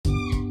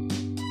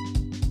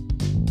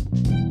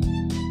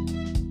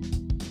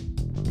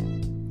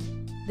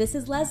This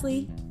is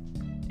Leslie.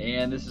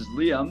 And this is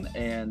Liam,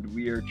 and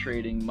we are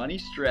trading money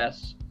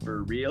stress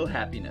for real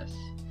happiness.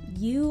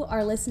 You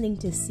are listening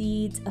to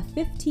Seeds, a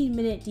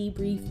 15-minute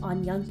debrief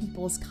on young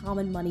people's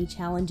common money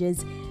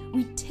challenges.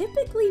 We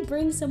typically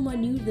bring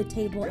someone new to the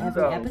table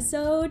every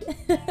episode,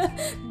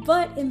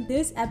 but in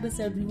this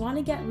episode, we want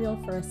to get real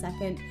for a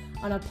second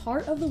on a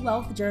part of the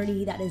wealth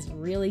journey that is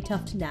really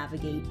tough to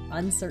navigate: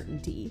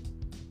 uncertainty.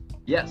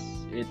 Yes,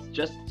 it's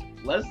just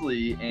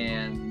Leslie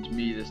and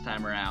me this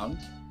time around,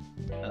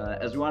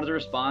 as we wanted to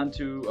respond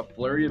to a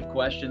flurry of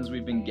questions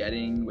we've been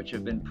getting, which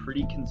have been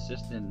pretty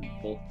consistent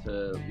both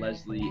to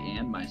Leslie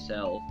and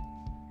myself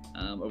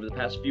over the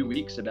past few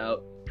weeks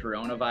about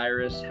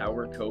coronavirus, how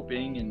we're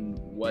coping, and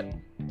what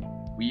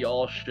we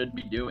all should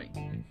be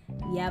doing.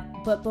 Yep,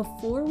 but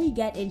before we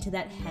get into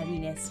that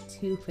heaviness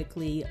too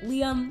quickly,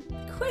 Liam,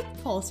 quick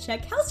pulse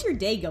check. How's your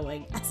day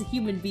going as a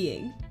human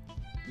being?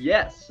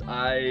 Yes,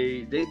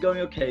 day's going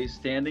okay.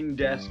 Standing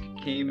desk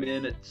came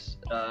in. It's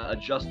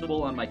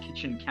adjustable on my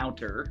kitchen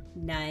counter.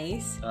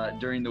 Nice.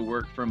 During the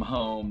work from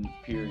home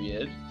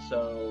period.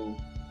 So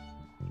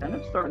kind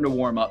of starting to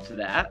warm up to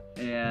that,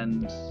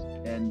 and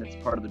it's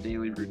part of the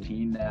daily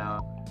routine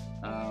now.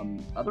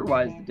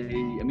 Otherwise, the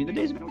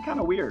day's been kind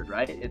of weird,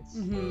 right? It's,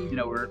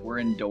 we're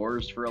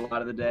indoors for a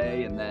lot of the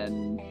day, and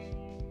then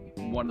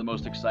one of the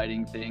most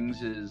exciting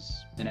things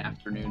is an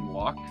afternoon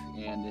walk,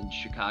 and in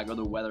Chicago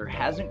the weather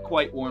hasn't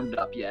quite warmed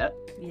up yet.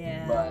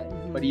 Yeah.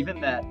 But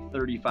even that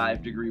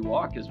 35-degree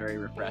walk is very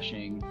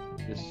refreshing.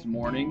 This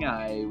morning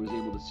I was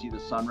able to see the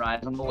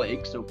sunrise on the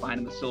lake, so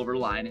finding the silver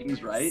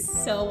linings, right?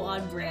 So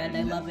on brand.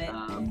 I love it.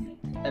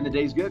 And the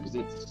day's good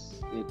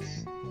because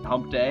it's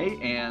hump day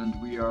and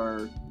we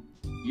are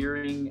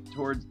gearing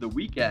towards the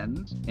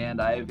weekend, and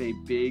I have a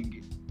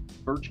big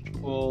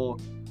virtual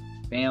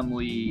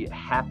family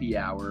happy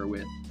hour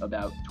with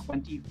about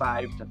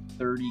 25 to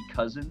 30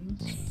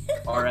 cousins,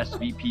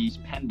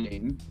 RSVPs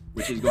pending,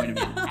 which is going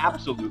to be an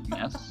absolute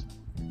mess.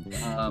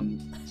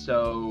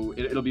 So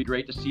it'll be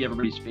great to see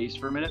everybody's face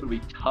for a minute. It'll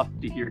be tough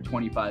to hear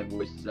 25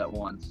 voices at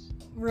once.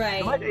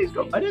 Right. So my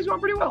day's going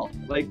pretty well.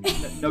 Like,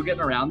 no getting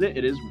around it.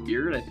 It is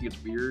weird. I think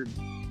it's weird.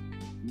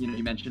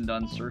 You mentioned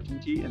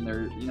uncertainty, and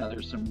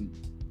there's some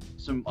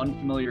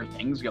unfamiliar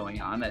things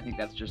going on. I think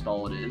that's just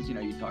all it is.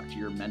 You talk to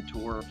your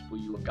mentor or people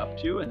you look up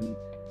to, and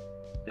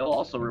they'll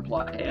also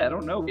reply, hey, I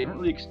don't know, we haven't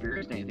really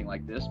experienced anything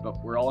like this,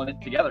 but we're all in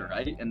it together,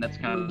 right? And that's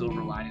kind of the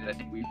silver lining that I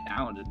think we've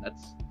found, and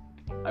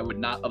I would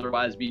not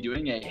otherwise be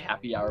doing a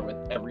happy hour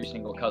with every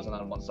single cousin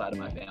on one side of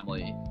my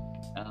family,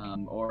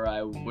 or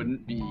I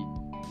wouldn't be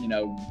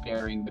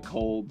bearing the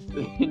cold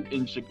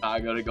in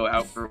Chicago to go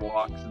out for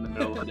walks in the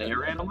middle of the day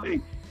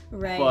randomly.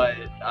 Right. But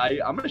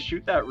I'm going to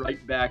shoot that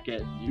right back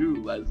at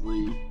you,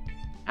 Leslie.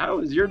 How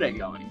is your day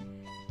going?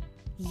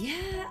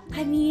 Yeah,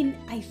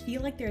 I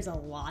feel like there's a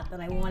lot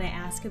that I want to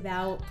ask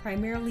about.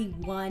 Primarily,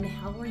 one,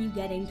 how are you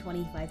getting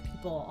 25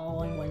 people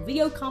all in one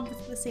video conference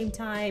at the same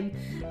time?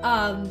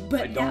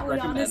 But that would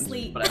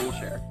honestly... but I will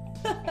share.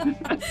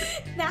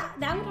 that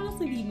would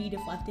honestly be me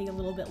deflecting a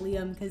little bit,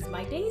 Liam, because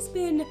my days,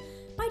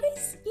 I've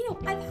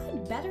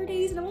had better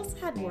days and I've also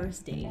had worse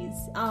days.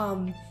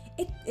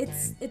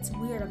 It's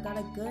weird. I've got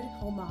a good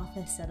home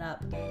office set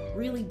up,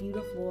 really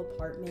beautiful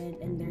apartment,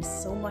 and there's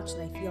so much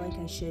that I feel like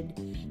I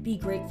should be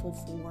grateful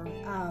for,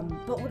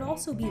 but would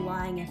also be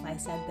lying if I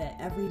said that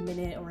every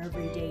minute or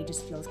every day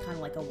just feels kind of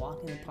like a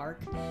walk in the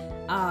park,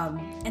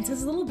 and so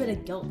there's a little bit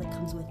of guilt that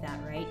comes with that,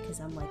 right?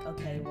 Because I'm like,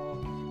 okay,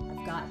 well,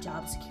 I've got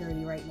job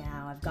security right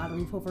now, I've got a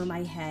roof over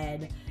my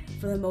head,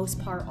 for the most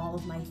part all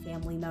of my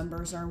family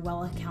members are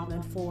well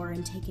accounted for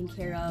and taken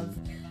care of,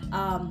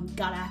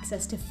 got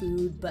access to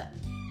food, but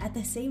at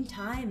the same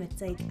time,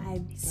 it's like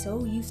I'm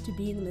so used to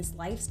being in this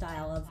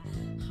lifestyle of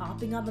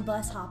hopping on the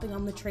bus, hopping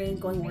on the train,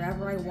 going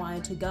wherever I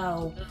wanted to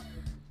go,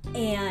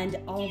 and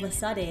all of a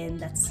sudden,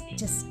 that's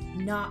just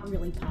not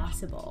really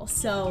possible.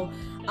 So,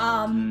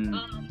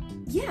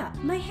 yeah,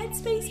 my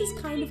headspace is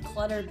kind of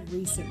cluttered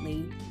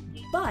recently,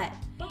 but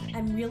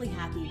I'm really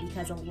happy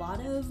because a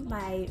lot of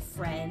my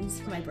friends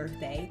for my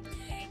birthday,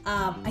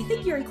 I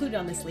think you're included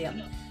on this,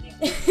 Liam,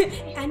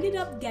 ended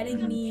up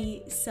getting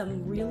me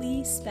some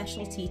really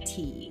specialty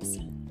teas.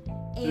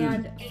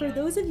 And for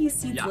those of you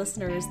Seeds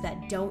listeners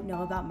that don't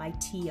know about my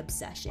tea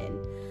obsession,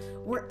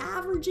 we're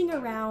averaging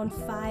around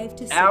 5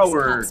 to 6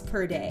 cups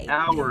per day.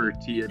 Our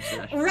tea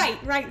obsession. Right.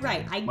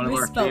 One of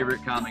our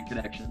favorite common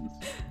connections.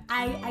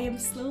 I am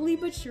slowly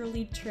but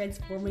surely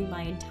transforming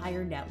my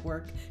entire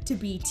network to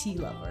be tea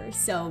lovers.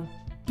 So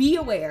be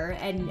aware,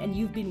 and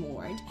you've been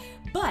warned.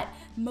 But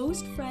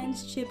most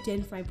friends chipped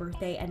in for my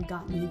birthday and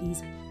got me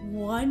these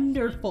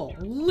wonderful,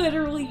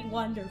 literally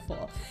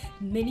wonderful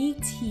mini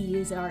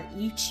teas that are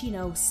each,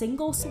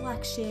 single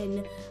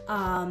selection,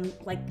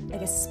 like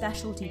a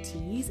specialty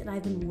teas. And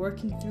I've been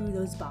working through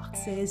those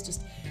boxes,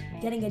 just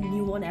getting a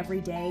new one every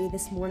day.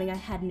 This morning I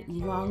had an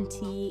oolong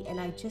tea and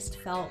I just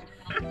felt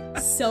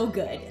so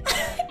good.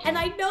 And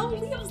I know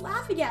Liam's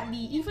laughing at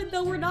me, even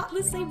though we're not in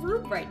the same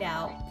room right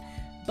now.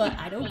 But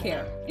I don't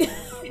care.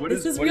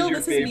 This is real,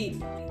 this is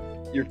me.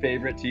 Your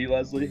favorite tea,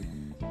 Leslie?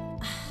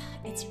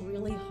 it's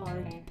really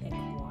hard to pick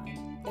one.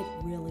 It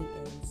really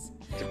is.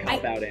 It's a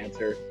cop-out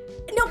answer.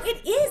 No,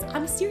 it is.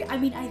 I'm serious. I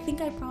mean, I think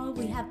I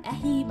probably have,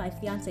 Ehi, my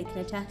fiance, can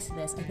attest to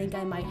this. I think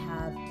I might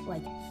have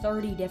like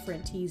 30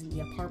 different teas in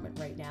the apartment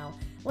right now.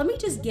 Let me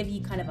just give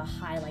you kind of a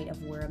highlight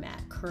of where I'm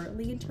at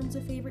currently in terms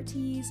of favorite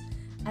teas.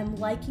 I'm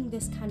liking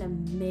this kind of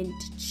mint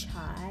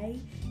chai.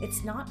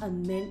 It's not a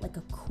mint like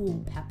a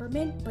cool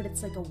peppermint, but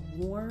it's like a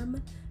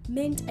warm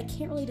mint. I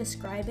can't really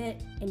describe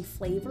it in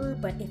flavor,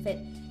 but if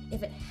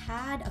it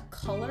had a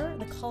color,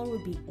 the color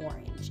would be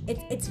orange.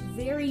 It's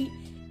very,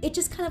 it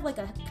just kind of like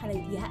a kind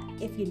of, yeah,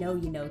 if you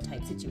know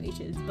type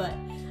situations, but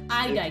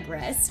I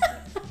digress.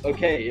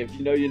 Okay, if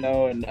you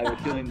know, and I have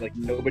a feeling like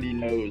nobody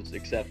knows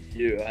except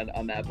you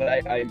on that, but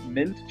I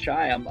mint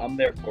chai, I'm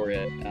there for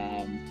it.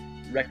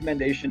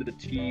 Recommendation to the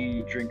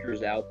tea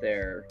drinkers out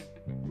there,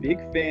 big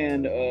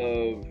fan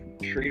of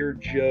Trader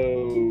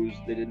Joe's,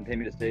 they didn't pay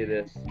me to say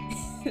this,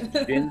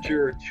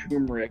 ginger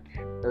turmeric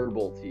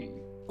herbal tea.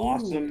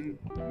 Awesome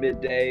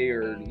midday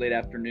or late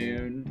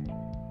afternoon,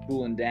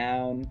 cooling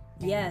down.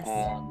 Yes.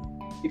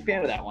 Big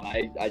fan of that one.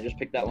 I just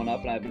picked that one up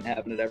and I've been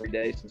having it every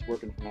day since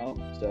working from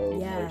home. So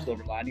more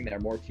silver lining there,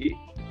 more tea.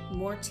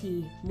 More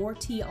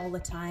tea all the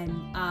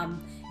time.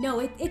 No,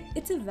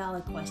 it's a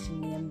valid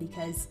question, Liam,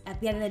 because at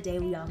the end of the day,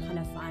 we all kind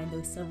of find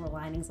those silver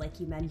linings, like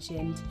you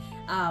mentioned,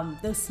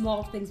 those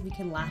small things we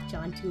can latch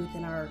onto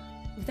within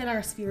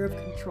our sphere of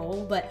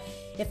control. But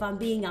if I'm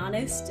being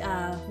honest,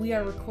 we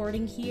are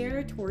recording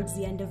here towards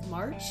the end of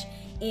March,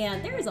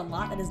 and there is a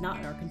lot that is not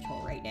in our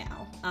control right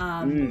now.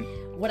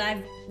 What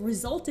I've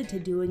resulted to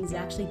doing is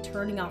actually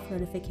turning off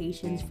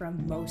notifications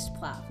from most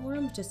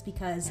platforms, just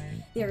because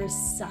there is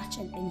such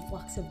an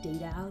influx of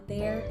data out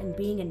there, and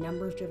being a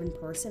numbers-driven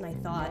person, I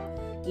thought,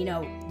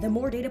 the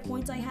more data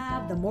points I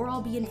have, the more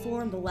I'll be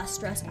informed, the less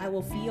stressed I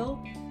will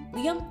feel.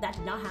 Liam, that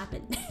did not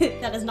happen.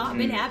 That has not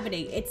been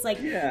happening. It's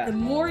like the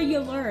more you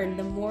learn,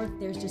 the more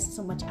there's just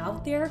so much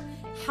out there.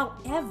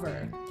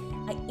 However,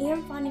 I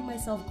am finding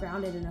myself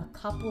grounded in a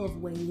couple of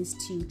ways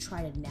to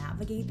try to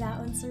navigate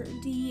that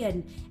uncertainty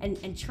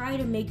and try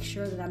to make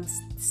sure that I'm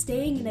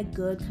staying in a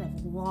good kind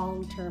of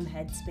long-term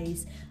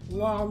headspace,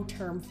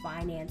 long-term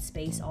finance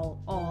space,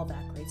 all of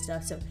that great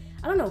stuff. So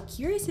I don't know,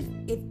 curious if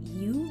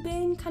you've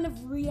been kind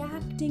of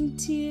reacting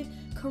to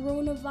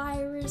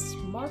coronavirus,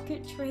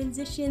 market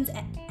transitions.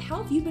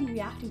 How have you been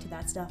reacting to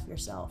that stuff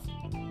yourself?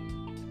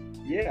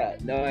 Yeah,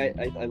 no, I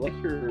like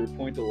your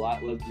point a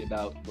lot, Leslie,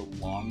 about the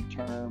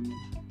long-term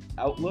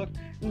outlook.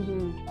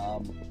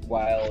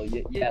 While,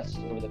 yes,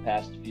 over the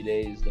past few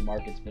days, the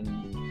market's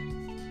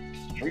been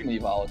extremely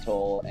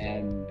volatile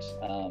and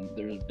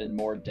there's been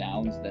more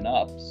downs than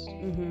ups.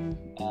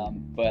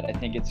 But I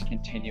think it's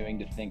continuing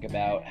to think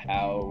about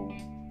how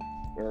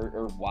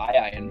or why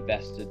I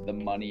invested the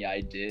money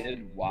I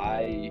did, what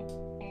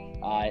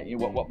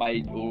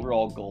my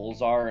overall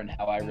goals are, and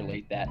how I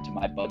relate that to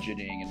my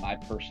budgeting and my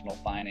personal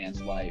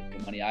finance life, the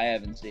money I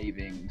have in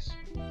savings.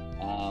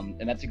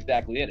 And that's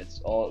exactly it.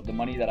 It's all the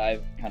money that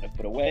I've kind of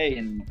put away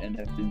and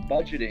have been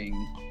budgeting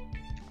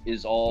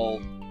is all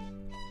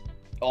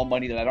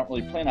money that I don't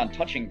really plan on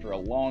touching for a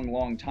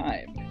long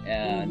time.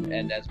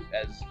 And as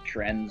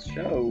trends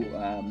show,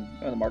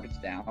 the market's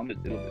down,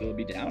 it'll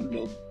be down,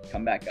 it'll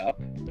come back up.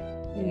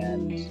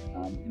 And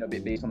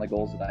based on the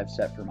goals that I've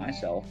set for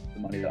myself, the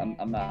money that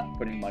I'm not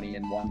putting money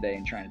in one day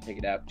and trying to take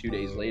it out 2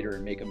 days later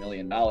and make $1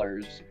 million.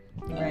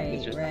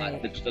 It's just not,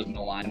 it just doesn't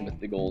align with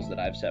the goals that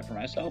I've set for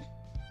myself.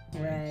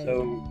 Right.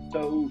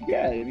 So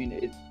yeah, I mean,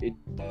 it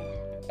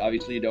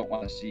obviously you don't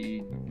want to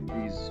see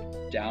these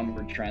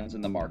downward trends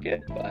in the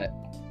market,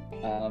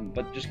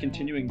 but just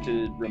continuing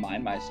to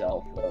remind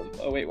myself of,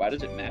 oh wait, why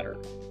does it matter?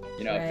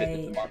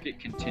 If the market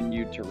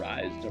continued to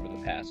rise over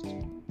the past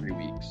 3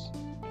 weeks,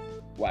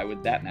 why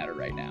would that matter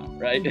right now,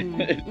 right?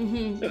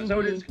 So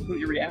it is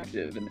completely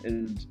reactive,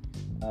 and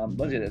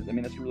Leslie, I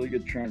mean, that's a really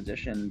good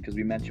transition, because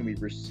we mentioned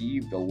we've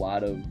received a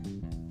lot of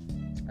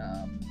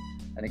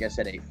I think I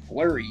said a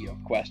flurry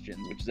of questions,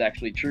 which is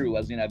actually true.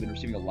 Leslie and I have been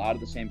receiving a lot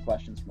of the same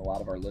questions from a lot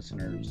of our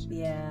listeners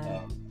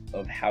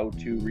of how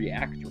to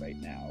react right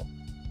now.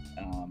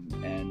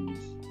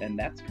 And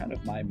that's kind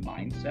of my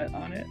mindset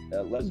on it.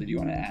 Leslie, do you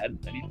want to add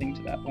anything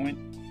to that point?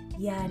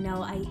 Yeah,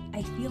 no,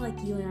 I feel like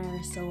you and I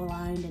are so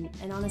aligned,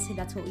 and honestly,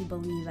 that's what we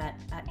believe at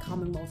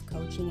Commonwealth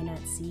Coaching and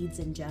at Seeds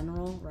in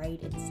general,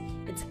 right?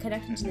 It's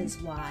connected to this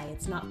why.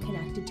 It's not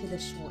connected to the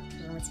short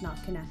term. It's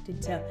not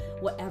connected to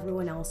what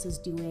everyone else is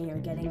doing or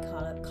getting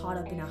caught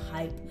up in a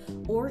hype,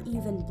 or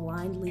even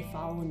blindly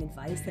following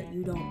advice that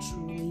you don't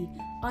truly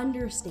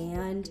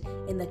understand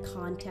in the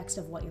context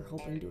of what you're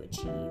hoping to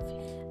achieve.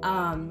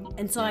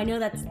 And so I know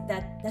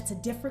that's a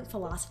different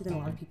philosophy than a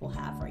lot of people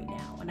have right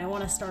now. And I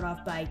want to start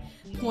off by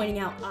pointing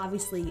out,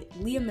 obviously,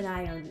 Liam and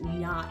I are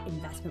not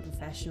investment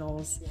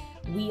professionals.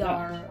 We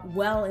are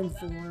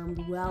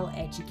well-informed,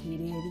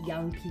 well-educated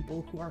young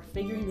people who are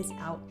figuring this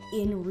out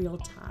in real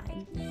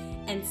time.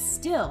 And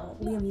still,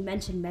 Liam, you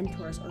mentioned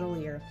mentors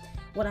earlier.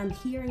 What I'm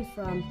hearing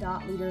from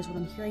thought leaders, what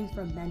I'm hearing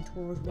from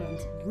mentors, what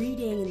I'm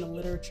reading in the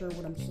literature,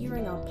 what I'm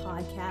hearing on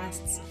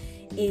podcasts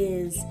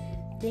is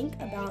think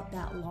about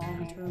that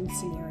long-term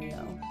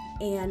scenario.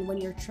 And when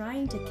you're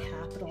trying to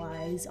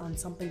capitalize on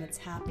something that's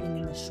happening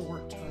in the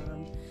short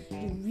term,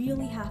 you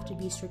really have to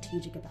be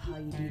strategic about how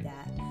you do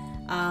that.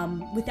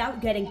 Without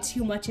getting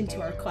too much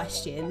into our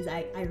questions,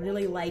 I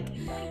really like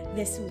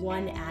this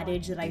one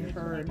adage that I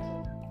heard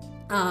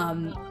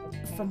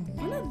from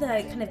one of the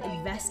kind of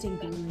investing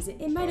gurus.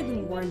 It might have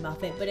been Warren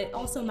Buffett, but it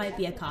also might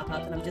be a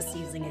cop-out and I'm just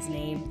using his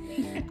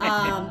name,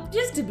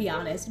 just to be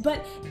honest.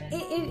 But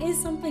it is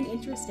something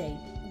interesting.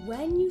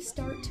 When you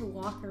start to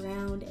walk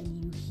around and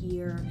you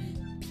hear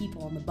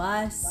people on the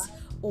bus,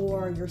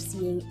 or you're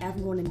seeing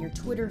everyone in your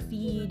Twitter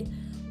feed,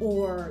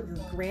 or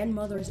your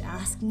grandmother's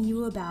asking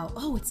you about,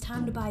 oh, it's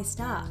time to buy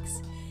stocks,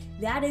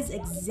 that is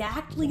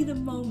exactly the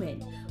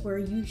moment where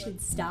you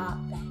should stop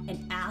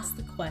and ask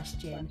the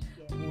question,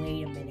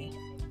 wait a minute.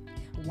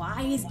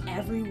 Why is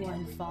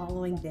everyone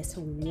following this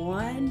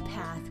one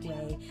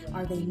pathway?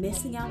 Are they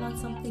missing out on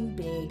something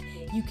big?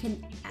 You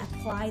can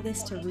apply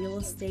this to real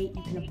estate.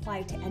 You can apply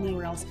it to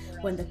anywhere else.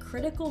 When the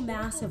critical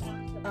mass of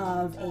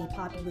a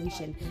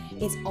population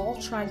is all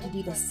trying to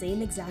do the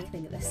same exact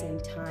thing at the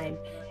same time,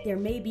 there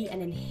may be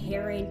an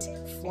inherent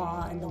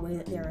flaw in the way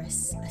that they're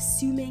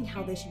assuming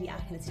how they should be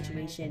acting in the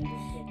situation.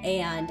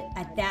 And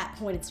at that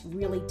point, it's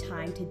really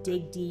time to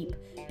dig deep,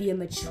 be a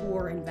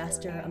mature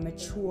investor, a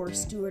mature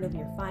steward of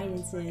your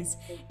finances,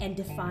 and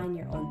define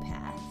your own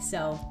path.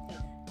 So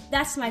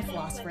that's my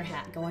philosopher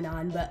hat going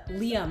on. But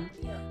Liam,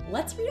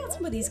 let's read out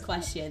some of these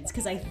questions,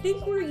 because I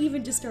think we're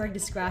even just starting to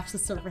scratch the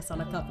surface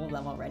on a couple of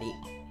them already.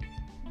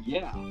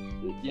 Yeah.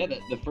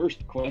 The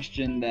first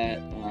question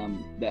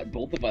that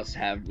both of us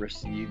have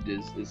received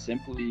is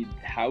simply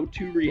how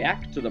to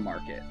react to the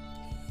market,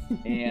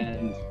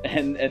 and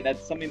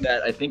that's something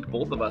that I think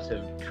both of us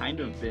have kind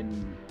of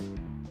been.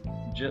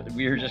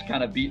 We were just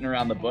kind of beating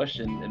around the bush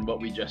in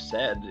what we just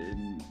said,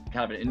 in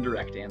kind of an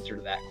indirect answer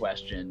to that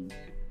question.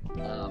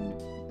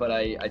 But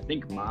I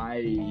think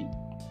my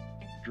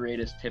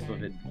greatest tip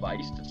of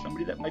advice to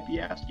somebody that might be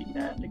asking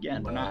that, and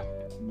again, we're not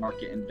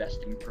market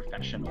investing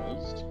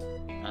professionals,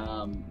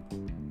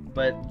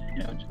 but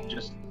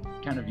just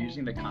kind of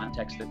using the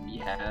context that we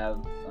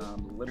have,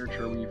 the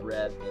literature we've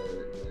read,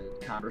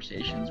 the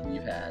conversations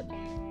we've had,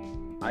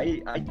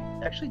 I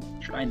actually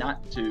try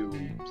not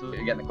to. So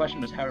again, the question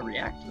was how to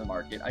react to the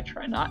market. I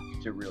try not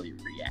to really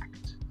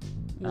react.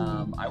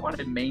 I want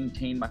to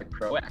maintain my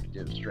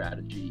proactive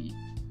strategy,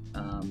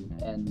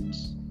 and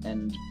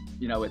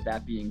with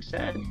that being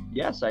said,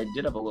 yes, I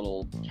did have a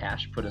little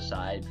cash put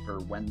aside for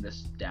when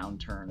this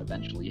downturn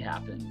eventually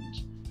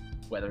happened,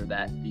 whether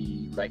that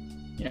be right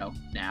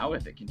now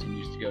if it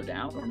continues to go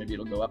down, or maybe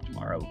it'll go up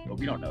tomorrow, but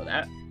we don't know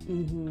that.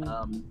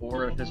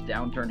 Or if this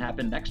downturn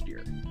happened next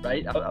year,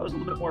 right? I was a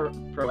little bit more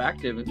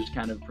proactive and just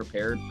kind of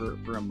prepared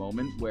for a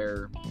moment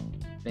where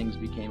things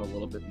became a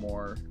little bit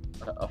more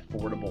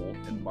affordable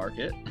in the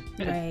market.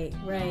 Right.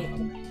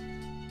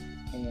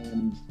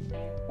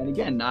 And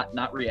again,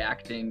 not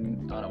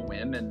reacting on a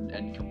whim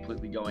and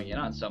completely going in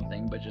on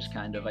something, but just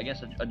kind of, I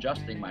guess,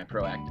 adjusting my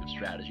proactive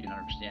strategy and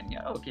understanding,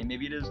 okay,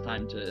 maybe it is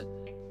time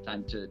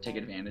to take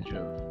advantage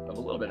of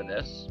a little bit of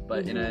this,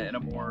 but in a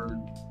more,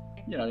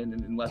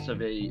 in less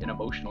of an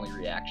emotionally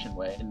reaction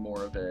way, and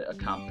more of a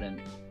confident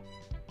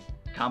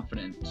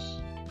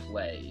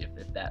play,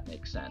 if that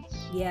makes sense.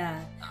 Yeah.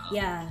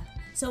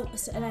 So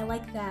and I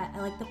like that.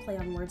 I like the play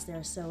on words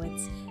there. So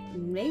it's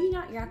maybe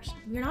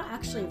you're not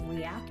actually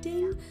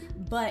reacting,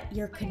 but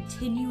you're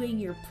continuing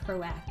your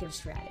proactive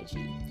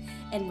strategy.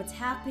 And what's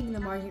happening in the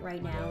market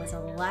right now is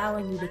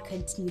allowing you to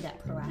continue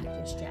that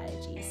proactive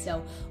strategy.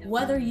 So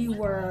whether you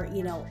were,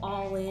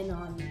 all in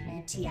on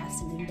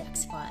ETFs and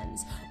index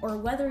funds, or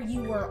whether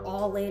you were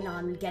all in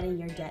on getting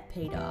your debt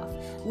paid off,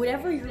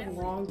 whatever your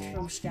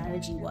long-term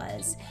strategy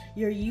was,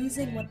 you're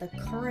using what the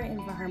current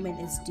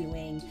environment is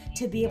doing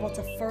to be able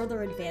to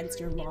further advance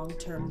your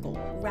long-term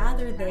goal,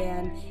 rather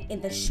than in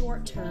the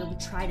short term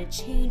try to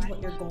change what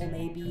your goal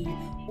may be,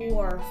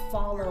 or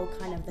follow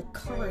kind of the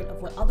current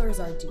of what others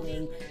are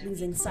doing,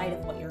 losing sight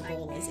of what your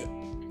goal is.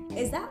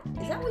 Is that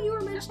what you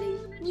were mentioning,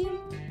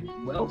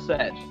 Liam? Well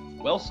said.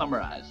 Well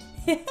summarized.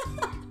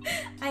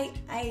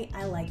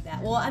 I like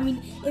that. Well, I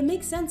mean, it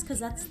makes sense, because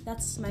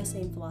that's my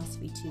same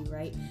philosophy too,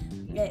 right?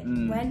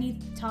 When you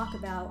talk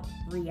about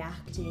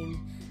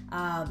reacting,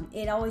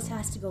 it always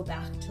has to go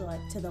back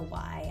to the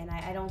why, and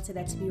I don't say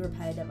that to be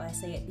repetitive. I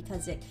say it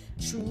because it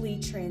truly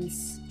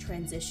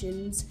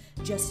transitions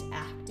just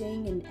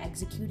acting and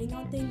executing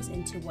on things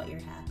into what your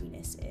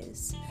happiness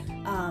is.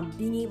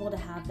 Being able to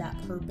have that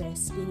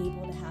purpose, being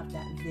able to have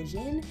that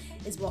vision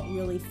is what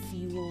really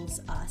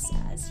fuels us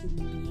as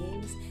human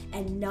beings,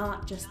 and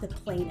not just the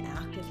plain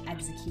act of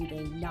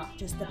executing, not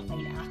just the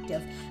plain act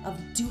of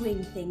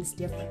doing things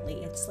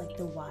differently. It's like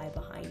the why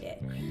behind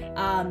it.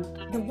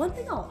 The one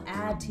thing I'll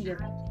add to your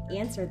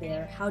answer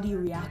there, how do you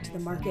react to the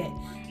market?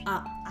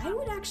 I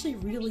would actually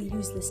really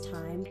use this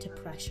time to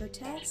pressure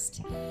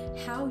test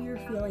how you're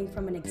feeling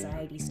from an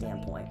anxiety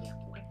standpoint.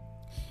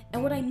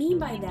 And what I mean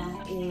by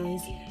that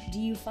is, do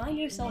you find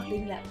yourself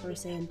being that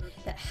person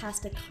that has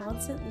to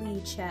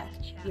constantly check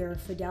your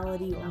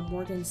Fidelity or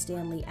Morgan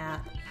Stanley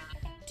app?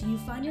 Do you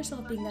find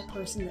yourself being that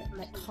person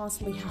that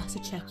constantly has to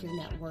check your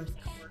net worth?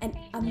 And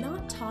I'm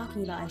not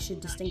talking about, I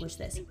should distinguish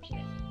this,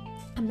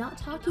 I'm not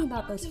talking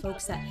about those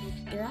folks that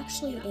they're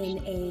actually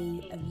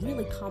in a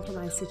really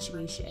compromised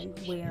situation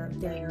where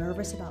they're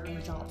nervous about their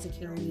job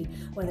security,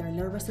 or they're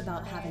nervous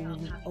about having a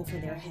roof over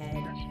their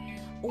head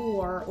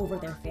or over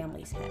their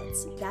family's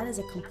heads. That is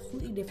a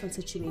completely different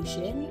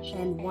situation,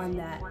 and one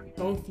that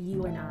both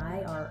you and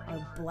I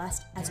are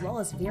blessed as well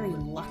as very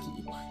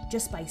lucky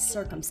just by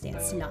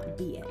circumstance to not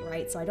be in,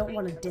 right? So I don't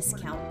want to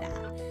discount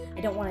that.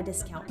 I don't want to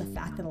discount the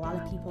fact that a lot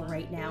of people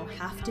right now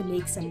have to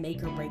make some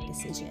make or break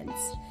decisions.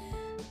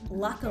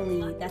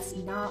 Luckily, that's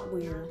not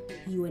where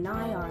you and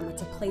I are, and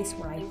it's a place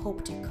where I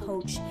hope to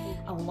coach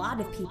a lot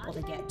of people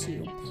to get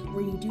to,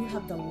 where you do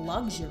have the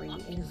luxury,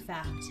 in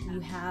fact, you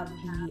have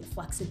the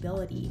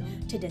flexibility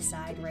to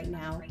decide right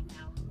now,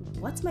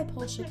 what's my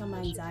pulse check on my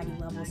anxiety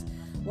levels?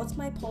 What's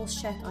my pulse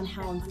check on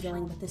how I'm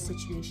feeling with this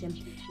situation?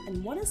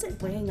 And what is it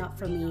bringing up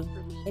for me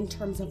in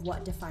terms of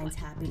what defines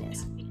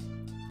happiness?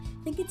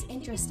 I think it's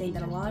interesting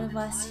that a lot of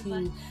us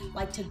who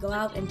like to go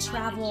out and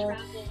travel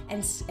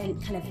and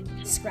kind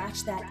of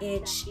scratch that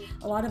itch,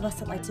 a lot of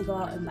us that like to go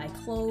out and buy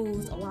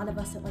clothes, a lot of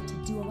us that like to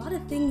do a lot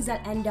of things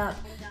that end up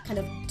kind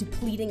of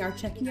depleting our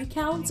checking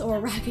accounts or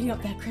racking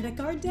up that credit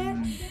card debt.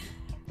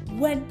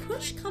 When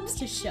push comes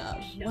to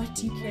shove, what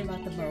do you care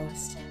about the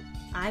most?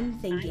 I'm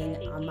thinking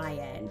on my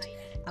end,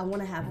 I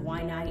want to have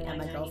wine night at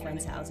my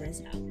girlfriend's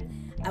houses.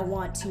 I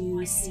want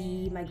to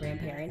see my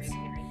grandparents.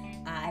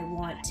 I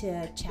want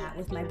to chat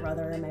with my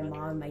brother and my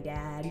mom and my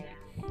dad.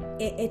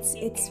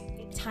 It's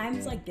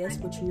times like this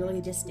which really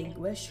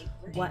distinguish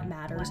what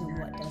matters and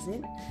what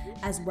doesn't,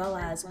 as well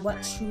as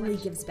what truly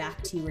gives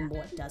back to you and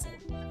what doesn't.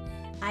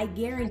 I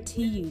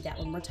guarantee you that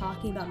when we're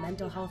talking about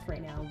mental health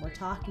right now, and we're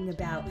talking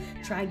about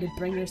trying to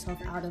bring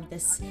yourself out of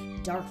this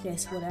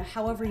darkness, whatever,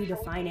 however you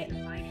define it,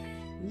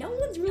 no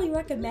one's really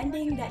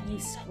recommending that you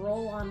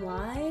scroll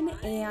online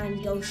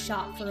and go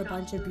shop for a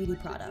bunch of beauty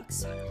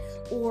products,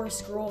 or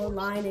scroll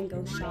online and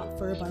go shop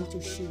for a bunch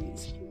of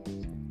shoes.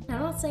 Now,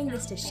 I'm not saying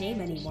this to shame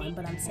anyone,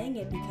 but I'm saying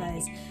it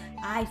because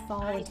I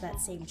fall into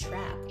that same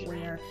trap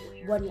where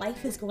when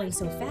life is going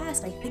so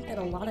fast, I think that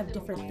a lot of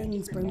different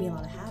things bring me a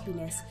lot of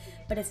happiness,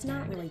 but it's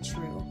not really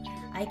true.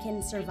 I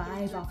can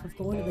survive off of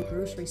going to the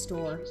grocery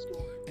store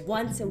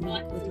once a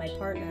week with my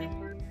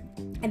partner,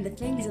 and the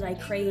things that I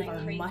crave are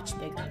much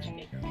bigger.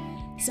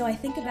 So I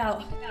think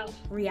about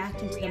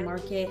reacting to the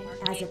market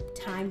as a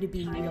time to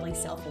be really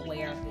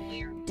self-aware,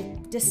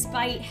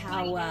 despite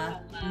how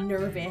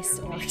nervous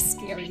or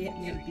scary it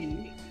may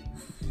be.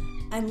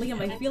 And Liam,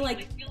 I feel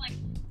like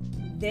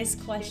this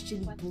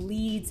question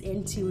bleeds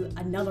into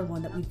another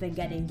one that we've been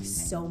getting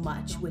so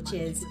much, which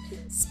is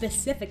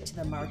specific to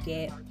the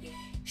market.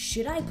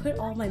 Should I put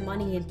all my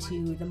money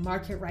into the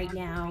market right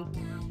now?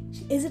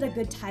 Is it a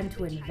good time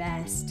to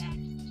invest?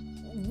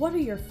 What are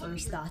your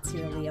first thoughts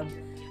here, Liam?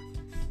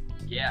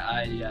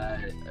 Yeah,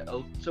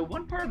 so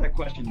one part of that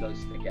question does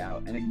stick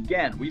out. And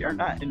again, we are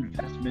not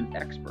investment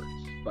experts,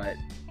 but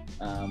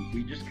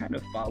we just kind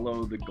of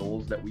follow the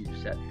goals that we've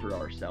set for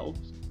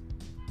ourselves.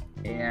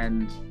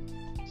 And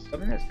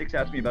something that sticks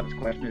out to me about this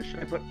question is, should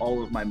I put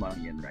all of my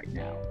money in right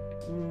now?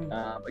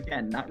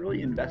 Again, not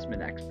really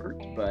investment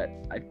experts, but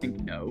I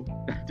think no.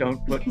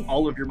 Don't put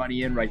all of your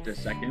money in right this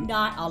second.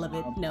 Not all of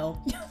it,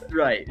 no.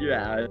 Right,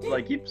 yeah, it's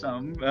like keep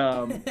some.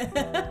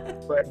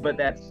 But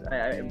that's,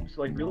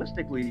 so like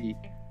realistically,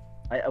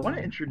 I want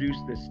to introduce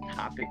this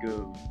topic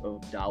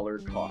of dollar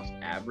cost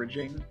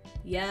averaging.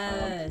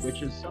 Yes.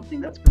 Which is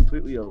something that's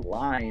completely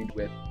aligned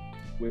with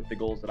the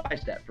goals that I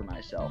set for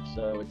myself.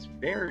 So it's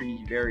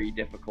very, very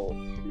difficult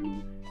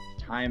to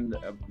time,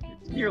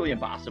 it's nearly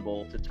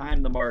impossible to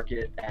time the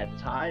market at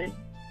its high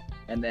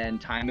and then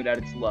time it at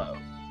its low.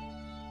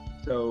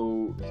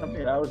 So something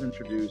that I was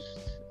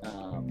introduced,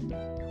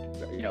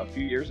 a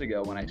few years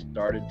ago when I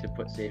started to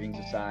put savings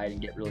aside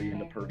and get really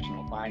into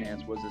personal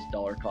finance was this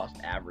dollar cost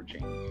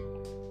averaging.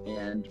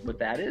 And what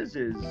that is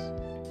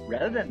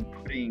rather than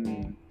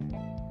putting,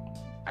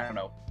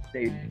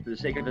 say for the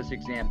sake of this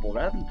example,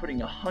 rather than putting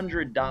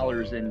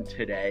 $100 in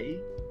today,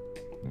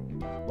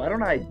 why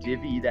don't I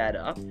divvy that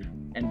up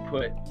and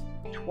put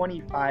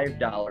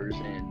 $25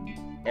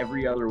 in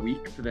every other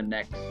week for the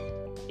next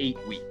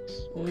 8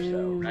 weeks or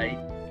so, right?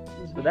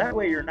 So that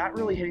way you're not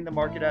really hitting the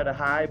market at a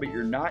high, but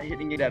you're not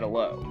hitting it at a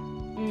low.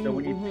 So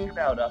when you think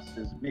about us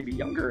as maybe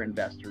younger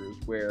investors,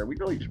 where we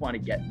really just want to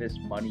get this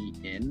money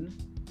in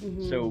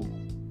so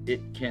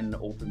it can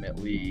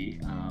ultimately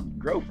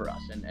grow for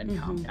us and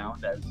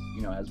compound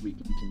as we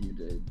continue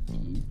to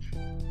age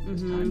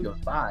as time goes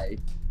by.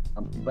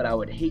 But I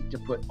would hate to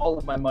put all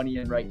of my money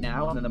in right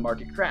now and then the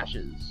market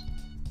crashes.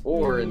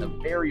 Or in the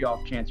very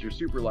off chance you're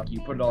super lucky,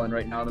 you put it all in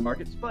right now and the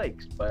market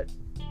spikes. But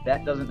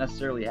that doesn't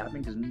necessarily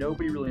happen because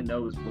nobody really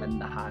knows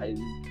when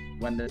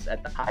it's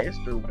at the highest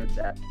or when it's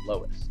at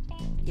lowest.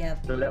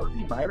 Yep. So that would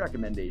be my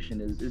recommendation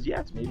is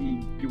yes,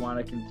 maybe you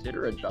want to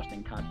consider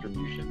adjusting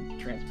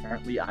contributions.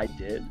 Transparently, I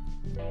did.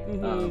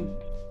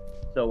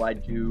 So I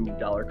do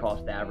dollar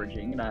cost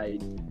averaging, and I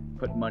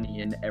put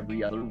money in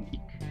every other week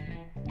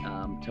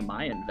to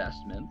my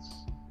investments.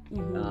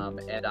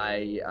 And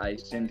I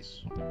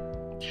since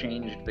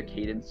changed the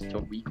cadence to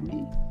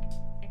weekly,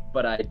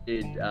 but I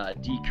did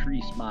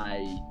decrease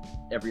my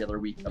every other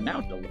week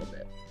amount a little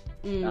bit.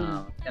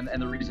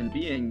 And the reason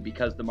being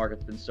because the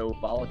market's been so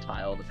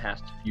volatile the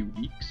past few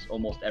weeks,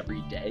 almost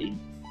every day,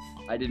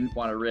 I didn't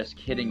want to risk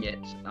hitting it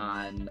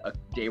on a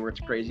day where it's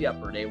crazy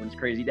up or a day when it's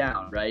crazy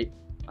down, right?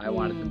 I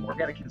wanted to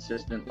work at a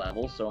consistent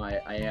level, so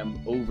I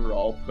am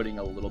overall putting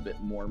a little bit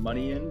more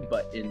money in,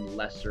 but in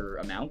lesser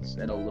amounts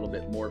and a little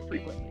bit more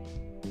frequently,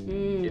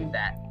 if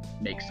that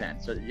makes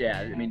sense. So yeah,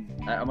 I mean,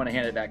 I want to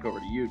hand it back over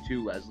to you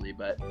too, Leslie,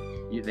 but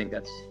you think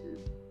that's,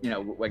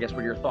 I guess, what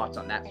are your thoughts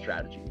on that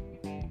strategy?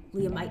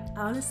 Liam, I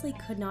honestly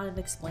could not have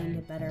explained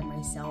it better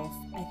myself.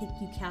 I think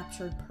you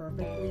captured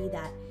perfectly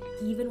that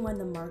even when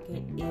the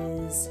market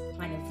is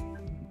kind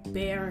of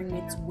bearing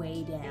its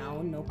way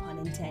down, no pun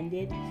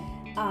intended,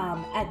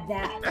 at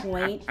that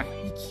point,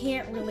 you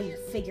can't really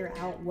figure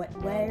out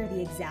where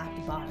the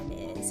exact bottom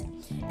is.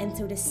 And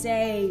so to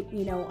say,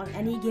 on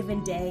any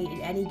given day,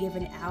 in any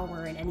given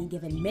hour, in any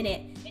given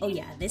minute, oh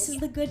yeah, this is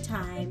the good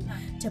time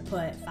to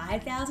put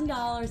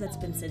 $5,000 that's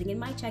been sitting in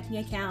my checking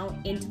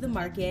account into the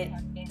market,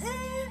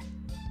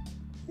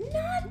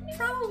 not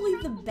probably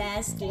the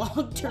best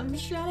long-term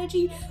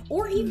strategy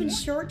or even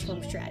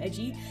short-term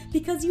strategy,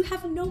 because you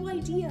have no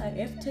idea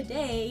if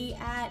today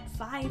at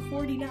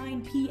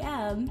 5:49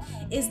 p.m.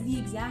 is the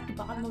exact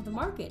bottom of the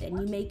market, and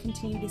you may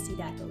continue to see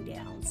that go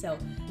down. So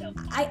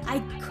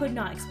I could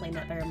not explain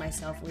that better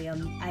myself,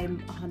 Liam. I'm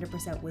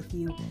 100% with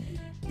you.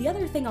 The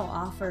other thing I'll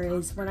offer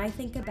is when I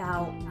think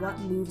about what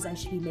moves I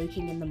should be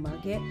making in the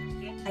market,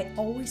 I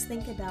always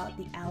think about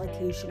the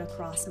allocation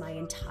across my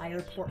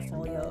entire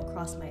portfolio,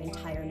 across my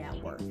entire net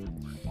worth.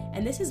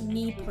 And this is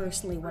me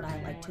personally, what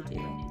I like to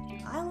do.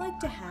 I like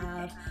to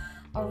have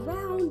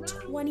around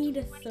 20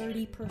 to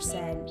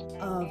 30%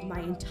 of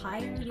my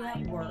entire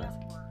net worth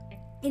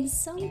in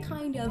some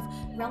kind of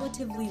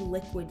relatively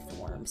liquid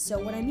form. So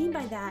what I mean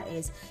by that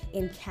is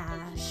in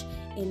cash,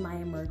 in my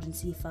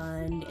emergency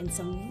fund, in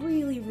some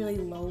really, really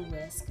low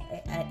risk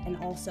and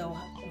also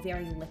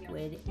very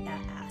liquid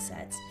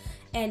assets.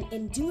 And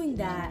in doing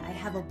that, I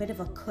have a bit of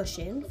a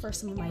cushion for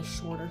some of my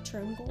shorter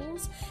term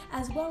goals,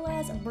 as well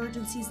as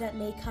emergencies that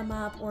may come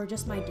up or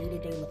just my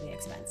day-to-day living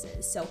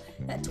expenses. So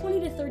that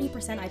 20 to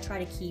 30% I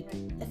try to keep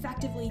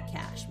effectively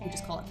cash. We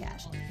just call it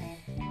cash.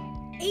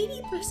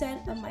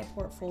 80% of my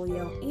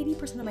portfolio,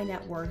 80% of my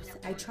net worth,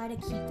 I try to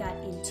keep that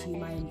into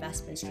my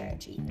investment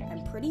strategy.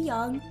 I'm pretty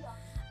young.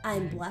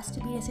 I'm blessed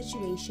to be in a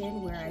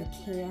situation where I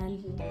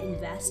can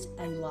invest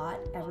a lot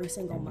every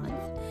single month.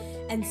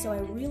 And so I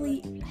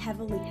really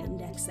heavily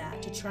index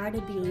that to try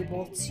to be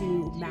able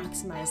to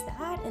maximize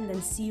that and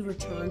then see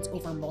returns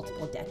over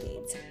multiple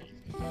decades.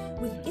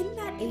 Within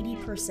that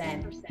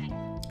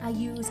 80%, I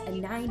use a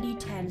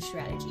 90-10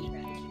 strategy.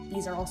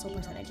 These are also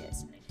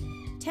percentages.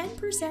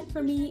 10%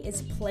 for me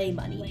is play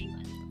money.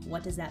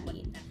 What does that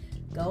mean?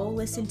 Go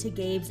listen to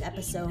Gabe's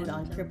episode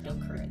on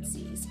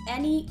cryptocurrencies.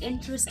 Any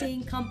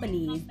interesting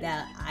companies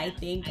that I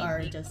think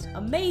are just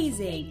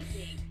amazing.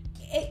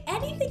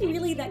 Anything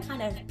really that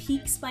kind of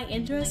piques my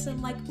interest.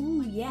 I'm like,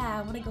 ooh, yeah,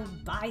 I want to go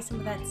buy some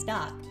of that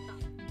stock.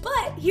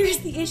 But here's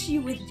the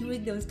issue with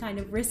doing those kind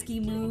of risky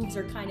moves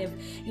or kind of,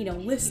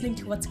 listening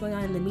to what's going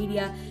on in the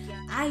media.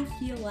 I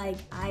feel like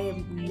I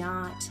am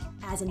not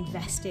as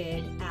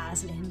invested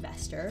as an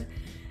investor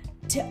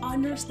to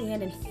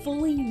understand and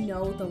fully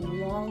know the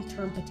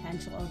long-term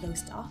potential of those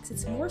stocks.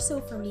 It's more so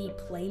for me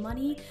play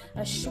money,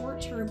 a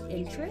short-term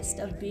interest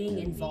of being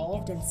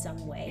involved in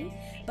some way,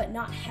 but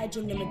not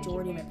hedging the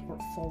majority of my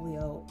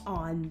portfolio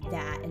on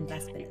that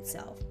investment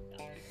itself.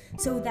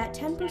 So that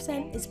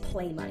 10% is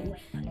play money,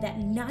 that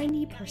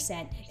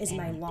 90% is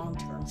my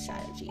long-term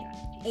strategy.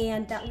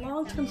 And that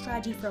long-term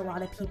strategy for a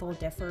lot of people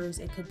differs.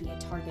 It could be a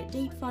target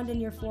date fund in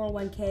your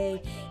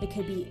 401k. It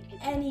could be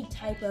any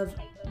type of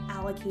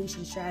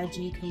allocation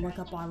strategy you can look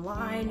up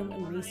online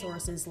and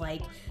resources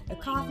like the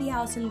Coffee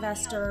House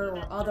Investor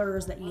or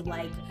others that you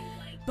like.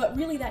 But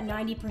really that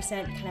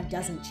 90% kind of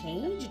doesn't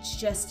change. It's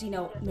just,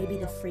 maybe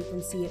the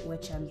frequency at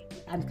which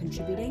I'm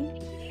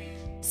contributing.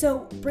 So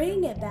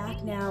bringing it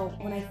back now,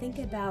 when I think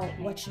about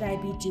what should I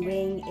be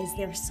doing, is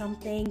there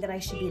something that I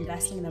should be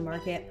investing in the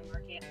market?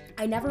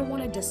 I never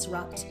want to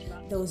disrupt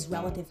those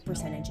relative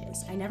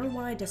percentages. I never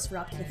want to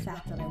disrupt the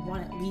fact that I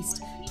want at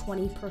least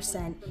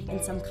 20%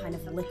 in some kind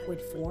of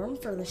liquid form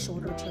for the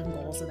shorter term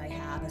goals that I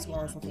have, as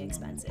well as living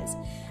expenses.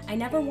 I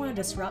never want to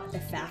disrupt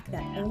the fact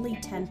that only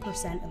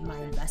 10% of my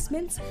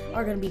investments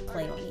are going to be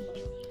play money.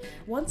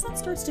 Once that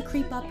starts to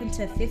creep up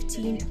into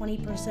 15,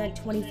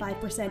 20%,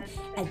 25%,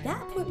 at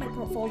that point my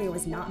portfolio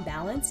is not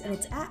balanced and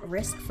it's at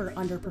risk for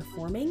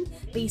underperforming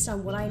based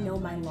on what I know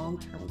my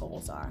long-term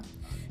goals are.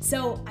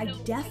 So I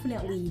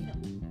definitely,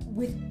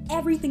 with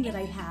everything that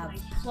I have,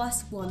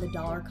 plus one, the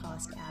dollar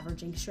cost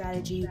averaging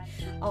strategy,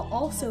 I'll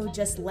also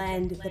just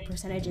lend the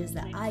percentages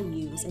that I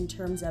use in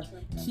terms of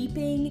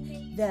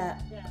keeping the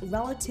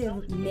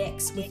relative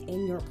mix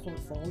within your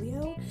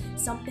portfolio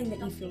something that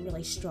you feel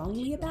really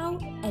strongly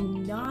about,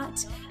 and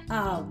not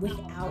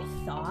without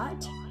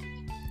thought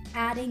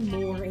adding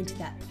more into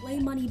that play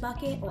money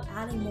bucket or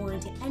adding more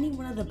into any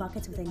one of the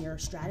buckets within your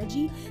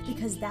strategy,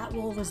 because that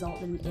will result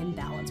in an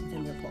imbalance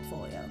within your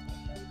portfolio.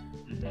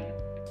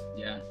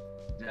 Yeah,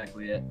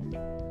 exactly it.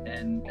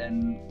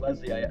 And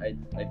Leslie, I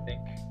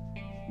think,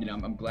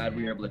 I'm glad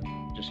we were able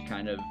to just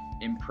kind of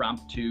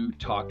impromptu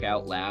talk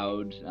out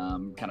loud,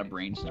 kind of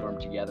brainstorm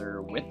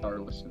together with our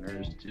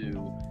listeners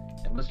too.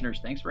 And listeners,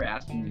 thanks for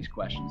asking these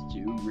questions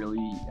too.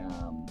 Really,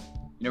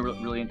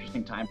 really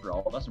interesting time for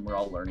all of us, and we're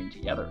all learning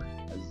together.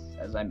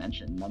 As I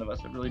mentioned, none of us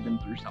have really been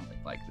through something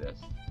like this.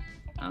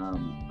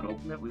 But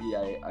ultimately,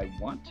 I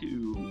want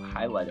to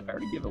highlight, if I were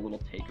to give a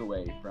little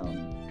takeaway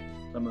from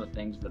some of the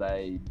things that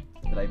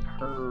I've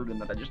heard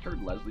and that I just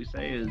heard Leslie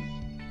say, is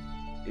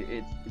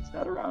it's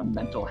not around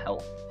mental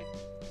health.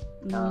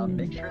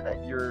 Make sure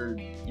that you're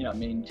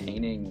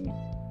maintaining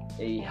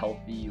a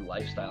healthy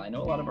lifestyle. I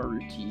know a lot of our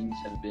routines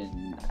have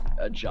been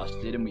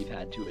adjusted and we've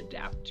had to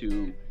adapt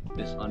to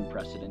this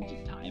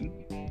unprecedented time,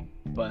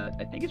 but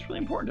I think it's really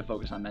important to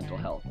focus on mental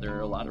health. There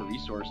are a lot of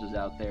resources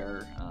out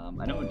there.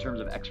 I know in terms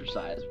of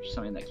exercise, which is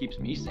something that keeps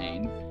me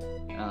sane,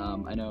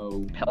 I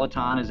know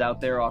Peloton is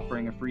out there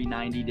offering a free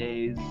 90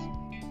 days,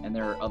 and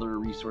there are other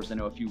resources. I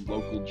know a few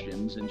local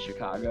gyms in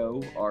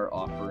Chicago are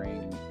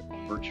offering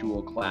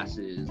virtual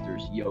classes.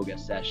 There's yoga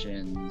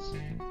sessions.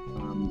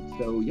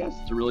 So yes,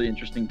 it's a really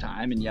interesting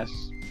time. And yes,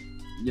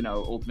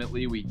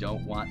 ultimately we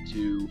don't want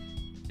to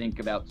think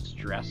about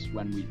stress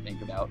when we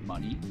think about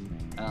money.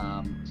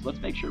 So let's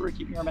make sure we're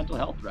keeping our mental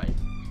health right.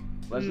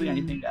 Leslie,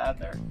 anything to add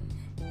there?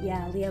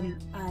 Yeah, Liam,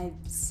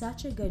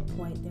 such a good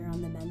point there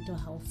on the mental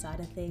health side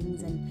of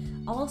things.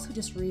 And I'll also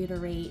just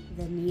reiterate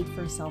the need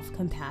for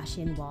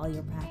self-compassion while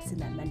you're practicing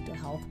that mental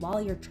health,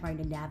 while you're trying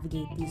to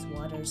navigate these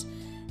waters.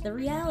 The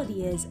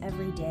reality is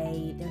every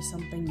day there's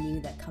something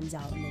new that comes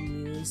out in the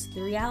news.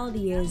 The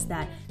reality is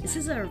that this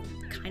is a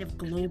kind of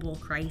global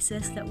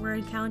crisis that we're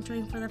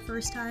encountering for the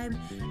first time.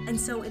 And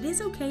so it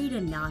is okay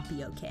to not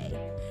be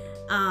okay.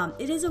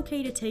 It is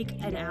okay to take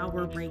an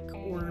hour break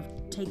or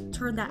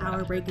turn that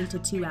hour break into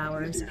 2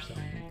 hours.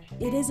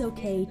 It is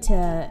okay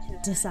to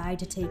decide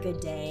to take a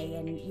day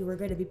and you were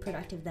going to be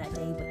productive that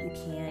day, but you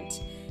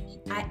can't.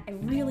 I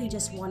really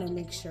just want to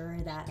make sure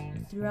that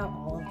throughout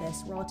all of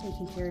this, we're all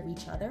taking care of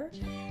each other,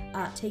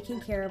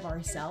 taking care of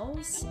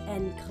ourselves,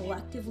 and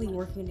collectively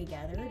working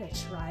together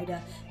to try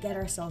to get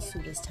ourselves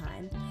through this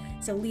time.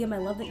 So Liam, I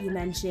love that you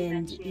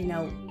mentioned,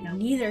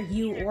 neither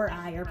you or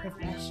I are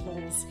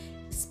professionals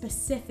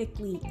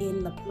specifically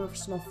in the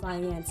personal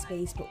finance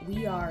space, but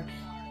we are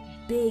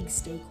big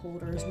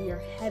stakeholders, we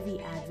are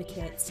heavy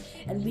advocates,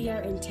 and we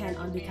are intent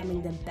on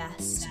becoming the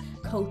best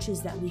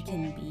coaches that we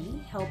can be,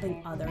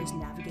 helping others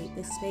navigate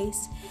this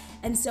space.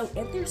 And so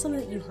if there's something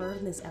that you heard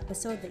in this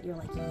episode that you're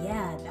like,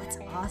 yeah, that's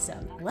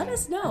awesome, let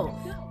us know.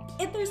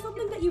 If there's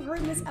something that you heard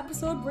in this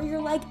episode where you're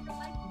like,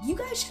 you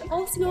guys should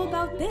also know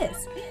about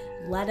this,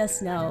 let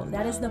us know.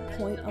 That is the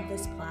point of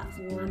this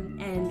platform.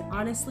 And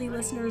honestly,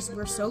 listeners,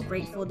 we're so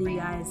grateful to you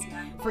guys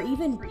for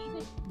even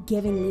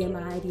giving Liam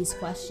and I these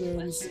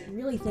questions,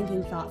 really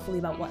thinking thoughtfully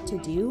about what to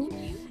do,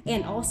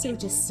 and also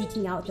just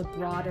seeking out the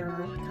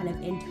broader kind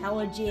of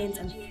intelligence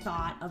and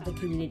thought of the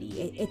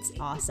community. It's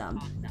awesome.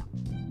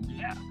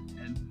 Yeah.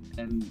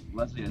 And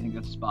Leslie, I think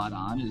that's spot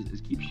on,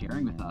 is keep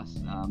sharing with us.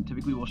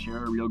 Typically we'll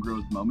share a real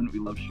growth moment. We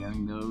love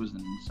sharing those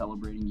and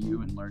celebrating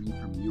you and learning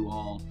from you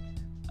all,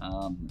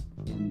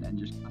 and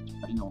just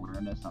spreading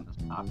awareness on this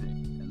topic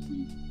as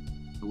we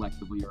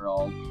collectively are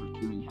all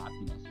pursuing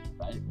happiness,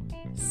 right?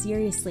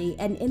 Seriously.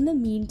 And in the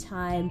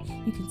meantime,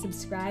 you can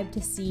subscribe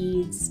to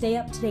Seeds, stay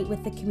up to date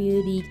with the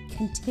community,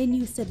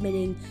 continue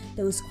submitting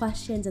those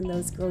questions and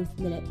those growth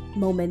minute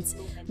moments.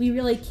 We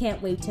really can't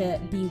wait to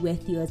be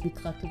with you as we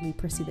collectively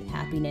pursue the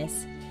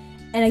happiness.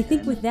 And I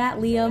think with that,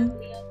 Liam,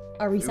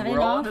 are we signing off?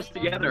 We're all in this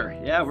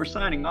together. Yeah, we're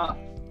signing off.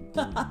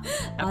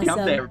 Happy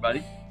Hump Day,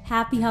 everybody.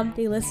 Happy Hump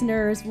Day,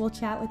 listeners. We'll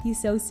chat with you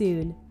so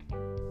soon.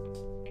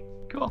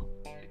 Cool.